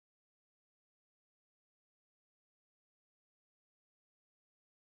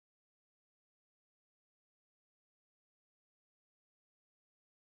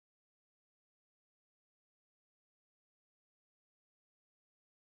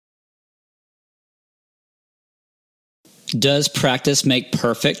Does practice make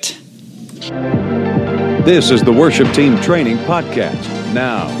perfect? This is the Worship Team Training Podcast.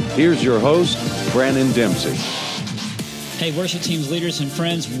 Now, here's your host, Brandon Dempsey. Hey, worship teams, leaders, and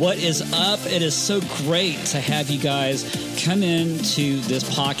friends, what is up? It is so great to have you guys come into this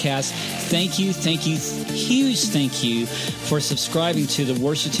podcast. Thank you, huge thank you for subscribing to the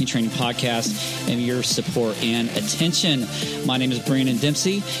Worship Team Training Podcast and your support and attention. My name is Brandon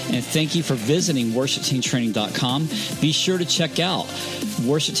Dempsey, and thank you for visiting worshipteamtraining.com. Be sure to check out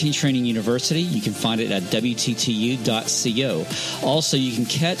Worship Team Training University. You can find it at wttu.co. Also, you can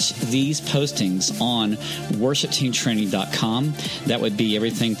catch these postings on worshipteamtraining.com. That would be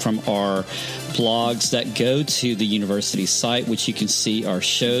everything from our blogs that go to the university site, which you can see our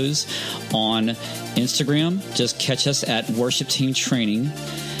shows on Instagram. Just catch us at Worship Team Training.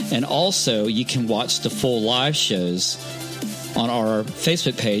 And also, you can watch the full live shows on our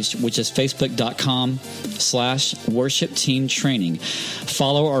Facebook page, which is facebook.com/Worship Team Training.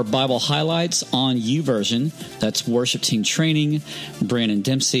 Follow our Bible highlights on YouVersion. That's Worship Team Training, Brandon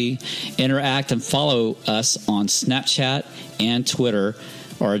Dempsey. Interact and follow us on Snapchat and Twitter.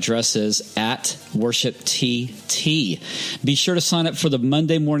 Our address is at WorshipTT. Be sure to sign up for the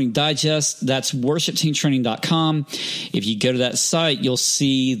Monday Morning Digest. That's worshipteamtraining.com. If you go to that site, you'll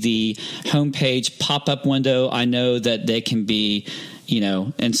see the homepage pop-up window. I know that they can be,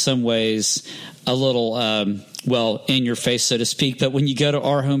 in some ways a little, in your face, so to speak. But when you go to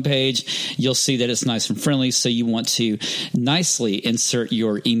our homepage, you'll see that it's nice and friendly. So you want to nicely insert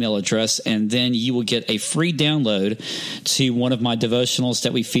your email address, and then you will get a free download to one of my devotionals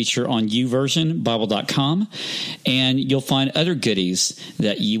that we feature on YouVersion, Bible.com. And you'll find other goodies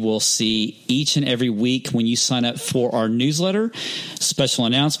that you will see each and every week when you sign up for our newsletter. Special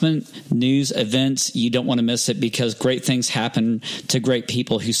announcement, news, events. You don't want to miss it because great things happen to great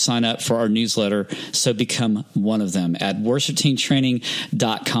people who sign up for our newsletter. So become one of them at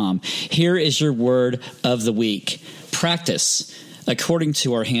worshipteamtraining.com. Here is your word of the week. Practice. According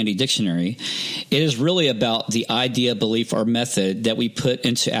to our handy dictionary, it is really about the idea, belief, or method that we put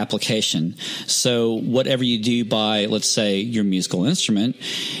into application. So whatever you do by, let's say, your musical instrument,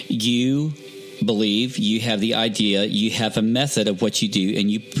 you believe, you have the idea, you have a method of what you do,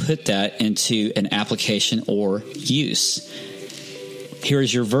 and you put that into an application or use. Here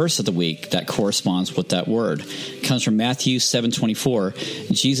is your verse of the week that corresponds with that word. It comes from Matthew 7:24.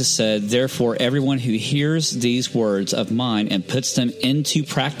 Jesus said, "Therefore, everyone who hears these words of mine and puts them into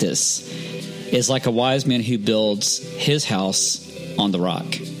practice is like a wise man who builds his house on the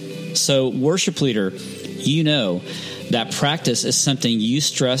rock." So, worship leader, you know that practice is something you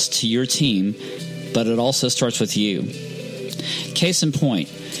stress to your team, but it also starts with you. Case in point,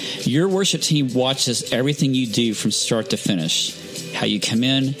 your worship team watches everything you do from start to finish. How you come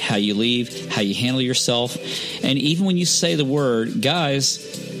in, how you leave, how you handle yourself. And even when you say the word, guys,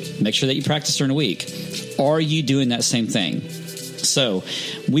 make sure that you practice during the week. Are you doing that same thing? So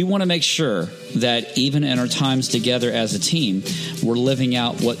we want to make sure that even in our times together as a team, we're living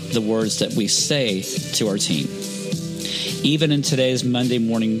out what the words that we say to our team. Even in today's Monday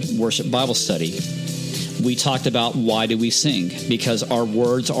morning worship Bible study, we talked about why do we sing? Because our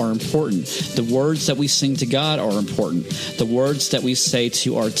words are important. The words that we sing to God are important. The words that we say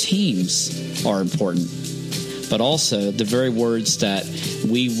to our teams are important. But also the very words that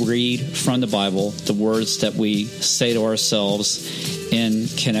we read from the Bible, the words that we say to ourselves in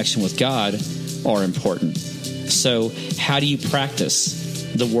connection with God are important. So how do you practice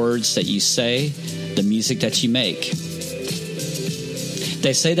the words that you say, the music that you make?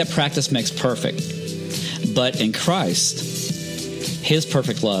 They say that practice makes perfect. But in Christ, His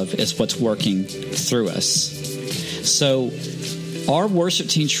perfect love is what's working through us. So our worship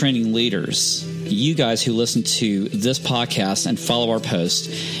team training leaders, you guys who listen to this podcast and follow our posts,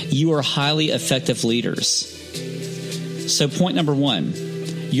 you are highly effective leaders. So point number one,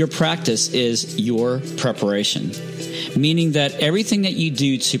 your practice is your preparation, meaning that everything that you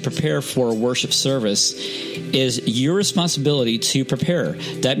do to prepare for a worship service is your responsibility to prepare.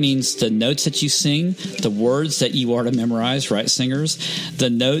 That means the notes that you sing, the words that you are to memorize, right, singers? The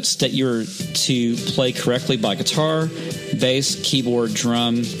notes that you're to play correctly by guitar, bass, keyboard,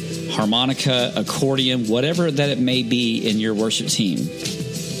 drum, harmonica, accordion, whatever that it may be in your worship team.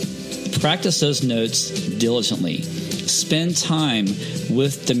 Practice those notes diligently. Spend time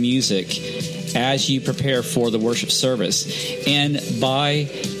with the music as you prepare for the worship service. And by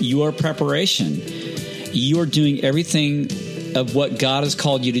your preparation, you are doing everything of what God has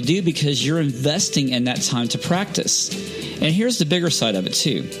called you to do because you're investing in that time to practice. And here's the bigger side of it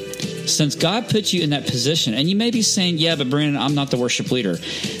too. Since God put you in that position, and you may be saying, yeah, but Brandon, I'm not the worship leader.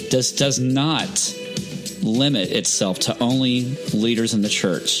 This does not limit itself to only leaders in the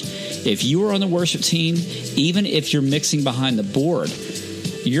church. If you are on the worship team, even if you're mixing behind the board,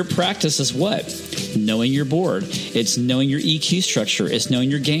 your practice is what? Knowing your board. It's knowing your EQ structure. It's knowing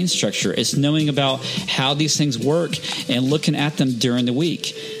your gain structure. It's knowing about how these things work and looking at them during the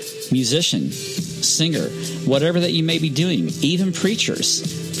week. Musician, singer, whatever that you may be doing, even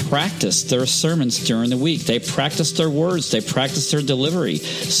preachers practice their sermons during the week. They practice their words. They practice their delivery.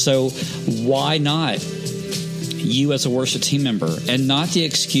 So why not you as a worship team member? And not the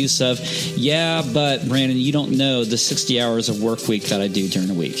excuse of, yeah, but Brandon, you don't know the 60 hours of work week that I do during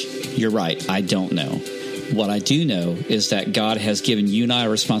the week. You're right. I don't know. What I do know is that God has given you and I a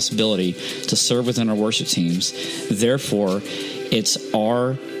responsibility to serve within our worship teams. Therefore, it's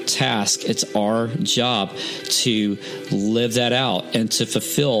our task, it's our job to live that out and to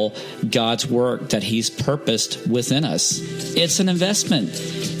fulfill God's work that He's purposed within us. It's an investment.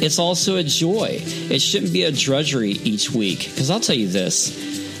 It's also a joy. It shouldn't be a drudgery each week. Because I'll tell you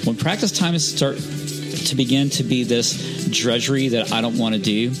this, when practice times start to begin to be this drudgery that I don't want to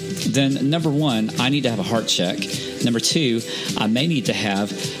do, then number one, I need to have a heart check. Number two, I may need to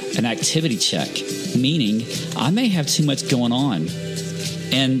have an activity check, meaning I may have too much going on.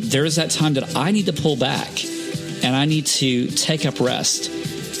 And there's that time that I need to pull back and I need to take up rest.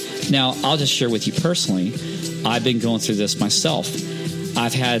 Now, I'll just share with you personally, I've been going through this myself.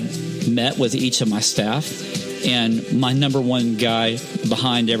 I've met with each of my staff, and my number one guy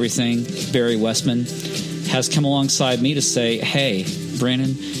behind everything, Barry Westman, has come alongside me to say, hey,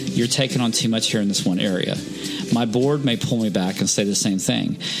 Brandon, you're taking on too much here in this one area. My board may pull me back and say the same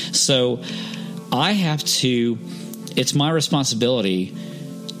thing. So I have to, it's my responsibility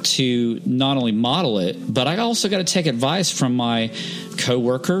to not only model it, but I also got to take advice from my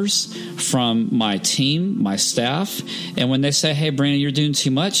coworkers, from my team, my staff. And when they say, hey, Brandon, you're doing too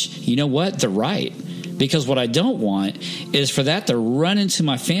much, you know what? They're right. Because what I don't want is for that to run into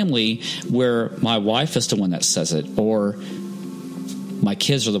my family where my wife is the one that says it or my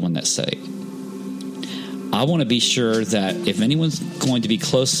kids are the one that say it. I want to be sure that if anyone's going to be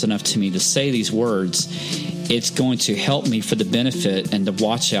close enough to me to say these words, it's going to help me for the benefit and to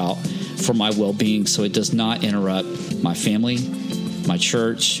watch out for my well-being so it does not interrupt my family, my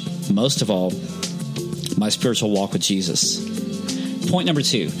church, most of all, my spiritual walk with Jesus. Point number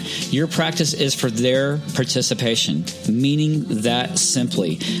 2, your practice is for their participation, meaning that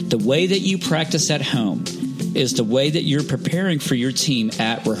simply, the way that you practice at home is the way that you're preparing for your team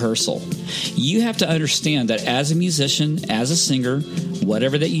at rehearsal. You have to understand that as a musician, as a singer,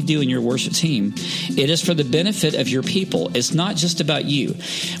 whatever that you do in your worship team, it is for the benefit of your people. It's not just about you.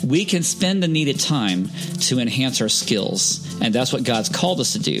 We can spend the needed time to enhance our skills, and that's what God's called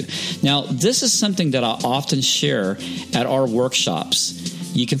us to do. Now, this is something that I often share at our workshops.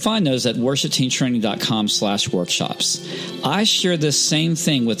 You can find those at worshipteamtraining.com/workshops. I share this same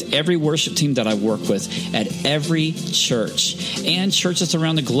thing with every worship team that I work with at every church and churches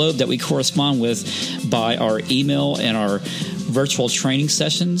around the globe that we correspond with by our email and our virtual training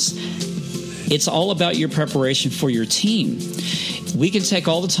sessions. It's all about your preparation for your team. We can take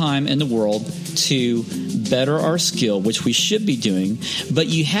all the time in the world to better our skill, which we should be doing, but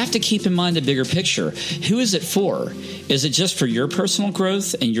you have to keep in mind the bigger picture. Who is it for? Is it just for your personal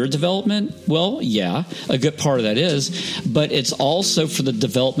growth and your development? Well, yeah, a good part of that is, but it's also for the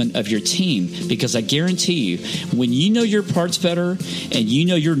development of your team, because I guarantee you, when you know your parts better and you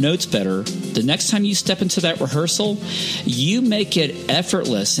know your notes better, the next time you step into that rehearsal, you make it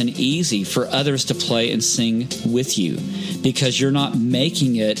effortless and easy for others to play and sing with you, because you're not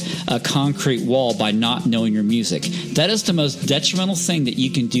making it a concrete wall by not knowing your music. That is the most detrimental thing that you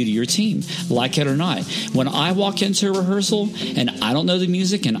can do to your team, like it or not. When I walk into a rehearsal and I don't know the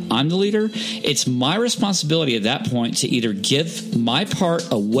music and I'm the leader, it's my responsibility at that point to either give my part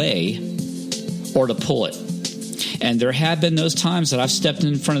away or to pull it. And there have been those times that I've stepped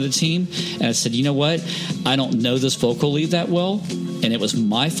in front of the team and I said, you know what? I don't know this vocal lead that well, and it was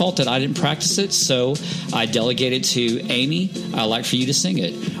my fault that I didn't practice it, so I delegated to Amy, I'd like for you to sing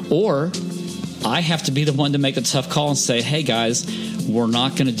it. Or I have to be the one to make the tough call and say, hey guys, we're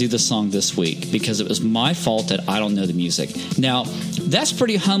not going to do the song this week because it was my fault that I don't know the music. Now, that's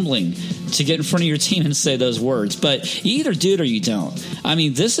pretty humbling to get in front of your team and say those words, but you either do it or you don't. I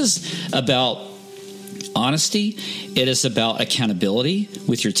mean, this is about honesty. It is about accountability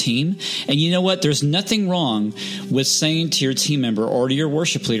with your team. And you know what? There's nothing wrong with saying to your team member or to your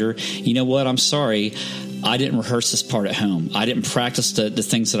worship leader, you know what? I'm sorry. I didn't rehearse this part at home. I didn't practice the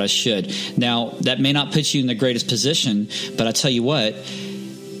things that I should. Now, that may not put you in the greatest position, but I tell you what,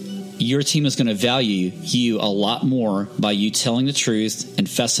 your team is going to value you a lot more by you telling the truth and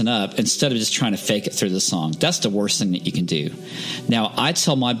fessing up instead of just trying to fake it through the song. That's the worst thing that you can do. Now, I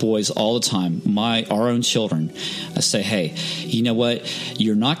tell my boys all the time, our own children, I say, hey, you know what?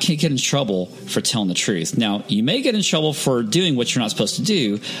 You're not going to get in trouble for telling the truth. Now, you may get in trouble for doing what you're not supposed to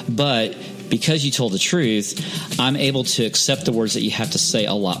do, but because you told the truth, I'm able to accept the words that you have to say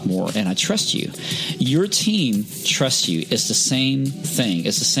a lot more, and I trust you. Your team trusts you. It's the same thing.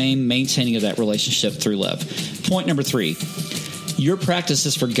 It's the same maintaining of that relationship through love. Point number 3, your practice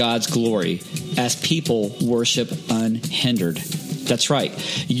is for God's glory as people worship unhindered. That's right.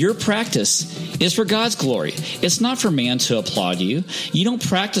 Your practice is for God's glory. It's not for man to applaud you. You don't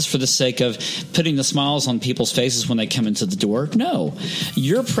practice for the sake of putting the smiles on people's faces when they come into the door. No.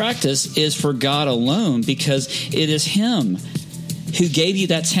 Your practice is for God alone because it is Him who gave you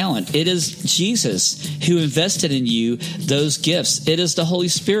that talent. It is Jesus who invested in you those gifts. It is the Holy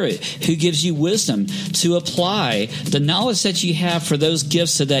Spirit who gives you wisdom to apply the knowledge that you have for those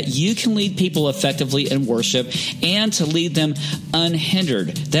gifts so that you can lead people effectively in worship and to lead them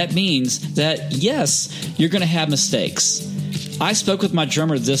unhindered. That means that, yes, you're going to have mistakes. I spoke with my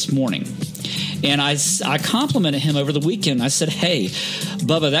drummer this morning, and I complimented him over the weekend. I said, hey,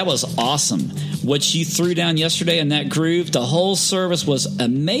 Bubba, that was awesome. What you threw down yesterday in that groove, the whole service was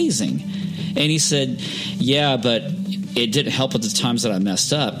amazing. And he said, yeah, but it didn't help at the times that I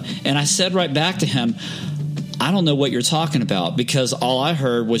messed up. And I said right back to him, I don't know what you're talking about because all I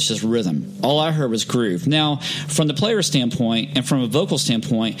heard was just rhythm. All I heard was groove. Now, from the player standpoint and from a vocal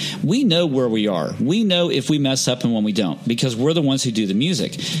standpoint, we know where we are. We know if we mess up and when we don't because we're the ones who do the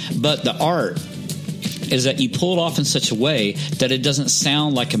music. But the art is that you pull it off in such a way that it doesn't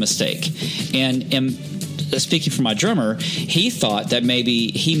sound like a mistake. And speaking for my drummer, he thought that maybe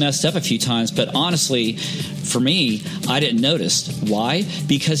he messed up a few times, but honestly, for me, I didn't notice. Why?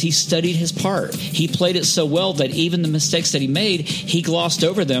 Because he studied his part. He played it so well that even the mistakes that he made, he glossed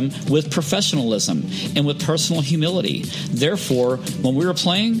over them with professionalism and with personal humility. Therefore, when we were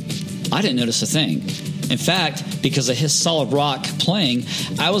playing, I didn't notice a thing. In fact, because of his solid rock playing,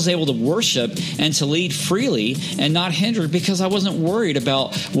 I was able to worship and to lead freely and not hindered because I wasn't worried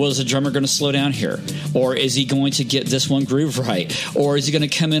about, well, is the drummer going to slow down here? Or is he going to get this one groove right? Or is he going to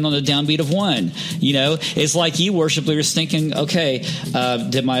come in on the downbeat of 1? You know, it's like you worship leaders thinking, okay,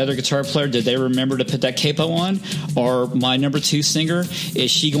 did my other guitar player, did they remember to put that capo on? Or my number 2 singer,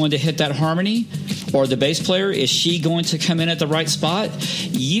 is she going to hit that harmony? Or the bass player, is she going to come in at the right spot?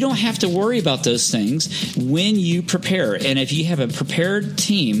 You don't have to worry about those things when you prepare. And if you have a prepared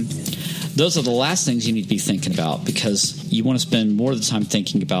team, those are the last things you need to be thinking about because you want to spend more of the time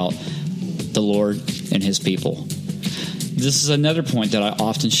thinking about the Lord and His people. This is another point that I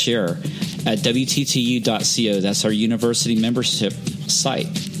often share at WTTU.co. That's our university membership site.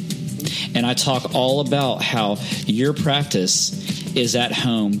 And I talk all about how your practice is at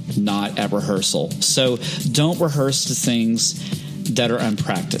home, not at rehearsal. So don't rehearse the things that are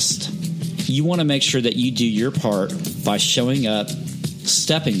unpracticed. You want to make sure that you do your part by showing up,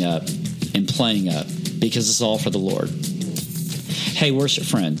 stepping up, and playing up because it's all for the Lord. Hey, worship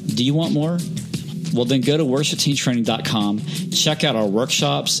friend, do you want more? Well, then go to worshipteamtraining.com, check out our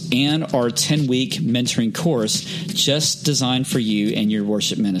workshops and our 10-week mentoring course just designed for you and your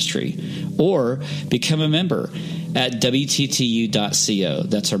worship ministry. Or become a member at WTTU.co.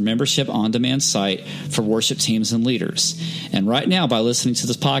 That's our membership on-demand site for worship teams and leaders. And right now, by listening to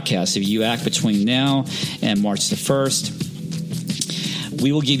this podcast, if you act between now and March the 1st,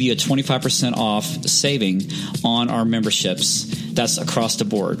 we will give you a 25% off saving on our memberships. That's across the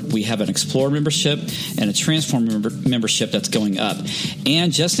board. We have an Explore membership and a Transform membership that's going up.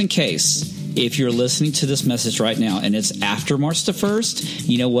 And just in case, if you're listening to this message right now and it's after March the 1st,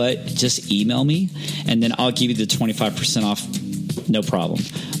 you know what? Just email me and then I'll give you the 25% off. No problem.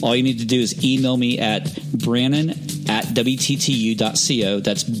 All you need to do is email me at brannon@WTTU.co.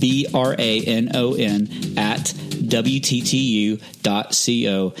 That's BRANON @WTTU.co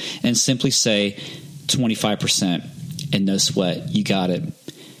and simply say 25%. And no sweat. You got it.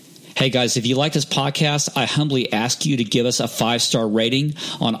 Hey, guys, if you like this podcast, I humbly ask you to give us a 5-star rating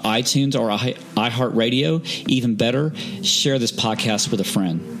on iTunes or iHeartRadio. Even better, share this podcast with a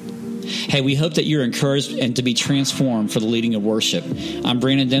friend. Hey, we hope that you're encouraged and to be transformed for the leading of worship. I'm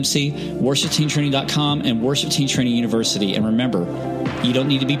Brandon Dempsey, worshipteamtraining.com and Worship Team Training University. And remember, you don't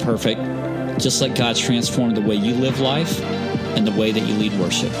need to be perfect. Just let God transform the way you live life and the way that you lead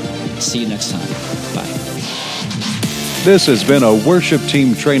worship. See you next time. Bye. This has been a Worship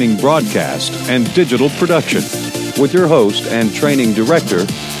Team Training broadcast and digital production with your host and training director,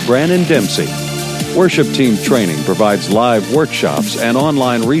 Brandon Dempsey. Worship Team Training provides live workshops and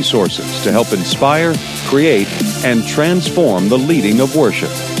online resources to help inspire, create, and transform the leading of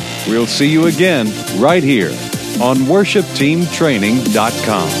worship. We'll see you again right here on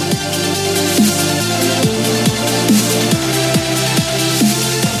worshipteamtraining.com.